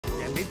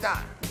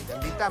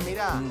Tendita,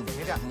 mira.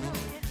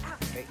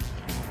 Hey.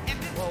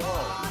 Whoa.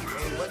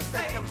 Hey, what's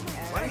that?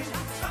 What are you...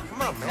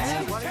 Come on,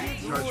 man. What are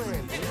you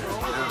doing?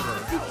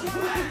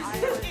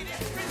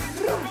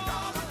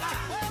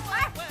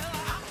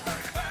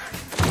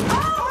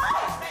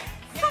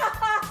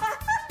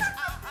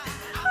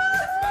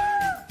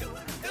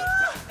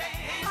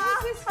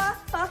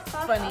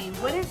 Funny.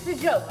 What is the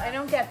joke? I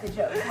don't get the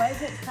joke. Why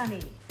is it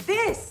funny?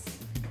 This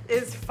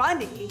is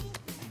funny.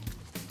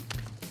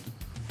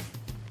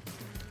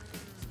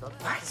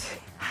 What?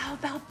 How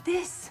about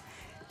this,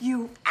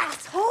 you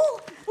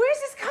asshole? Where's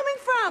this coming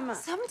from?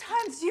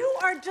 Sometimes you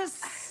are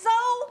just so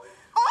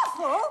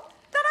awful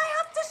that I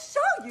have to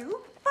show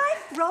you by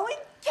throwing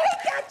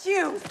cake at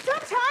you.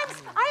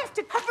 Sometimes I have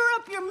to cover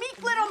up your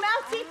meek little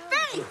mousy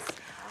face.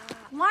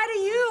 Why do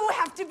you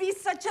have to be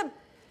such a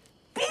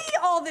B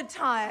all the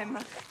time?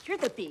 You're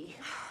the B.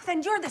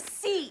 Then you're the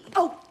C.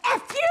 Oh,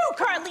 F you,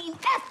 Carlene,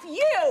 F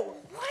you!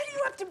 Why do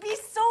you have to be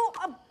so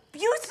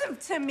abusive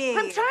to me?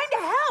 I'm trying to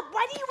help.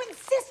 Why do you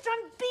insist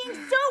on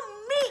being so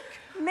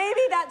meek?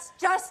 Maybe that's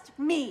just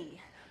me.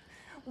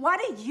 Why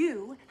do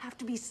you have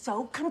to be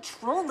so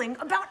controlling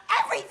about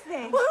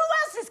everything? Well, who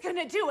else is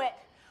gonna do it?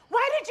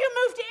 Why did you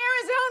move to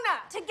Arizona?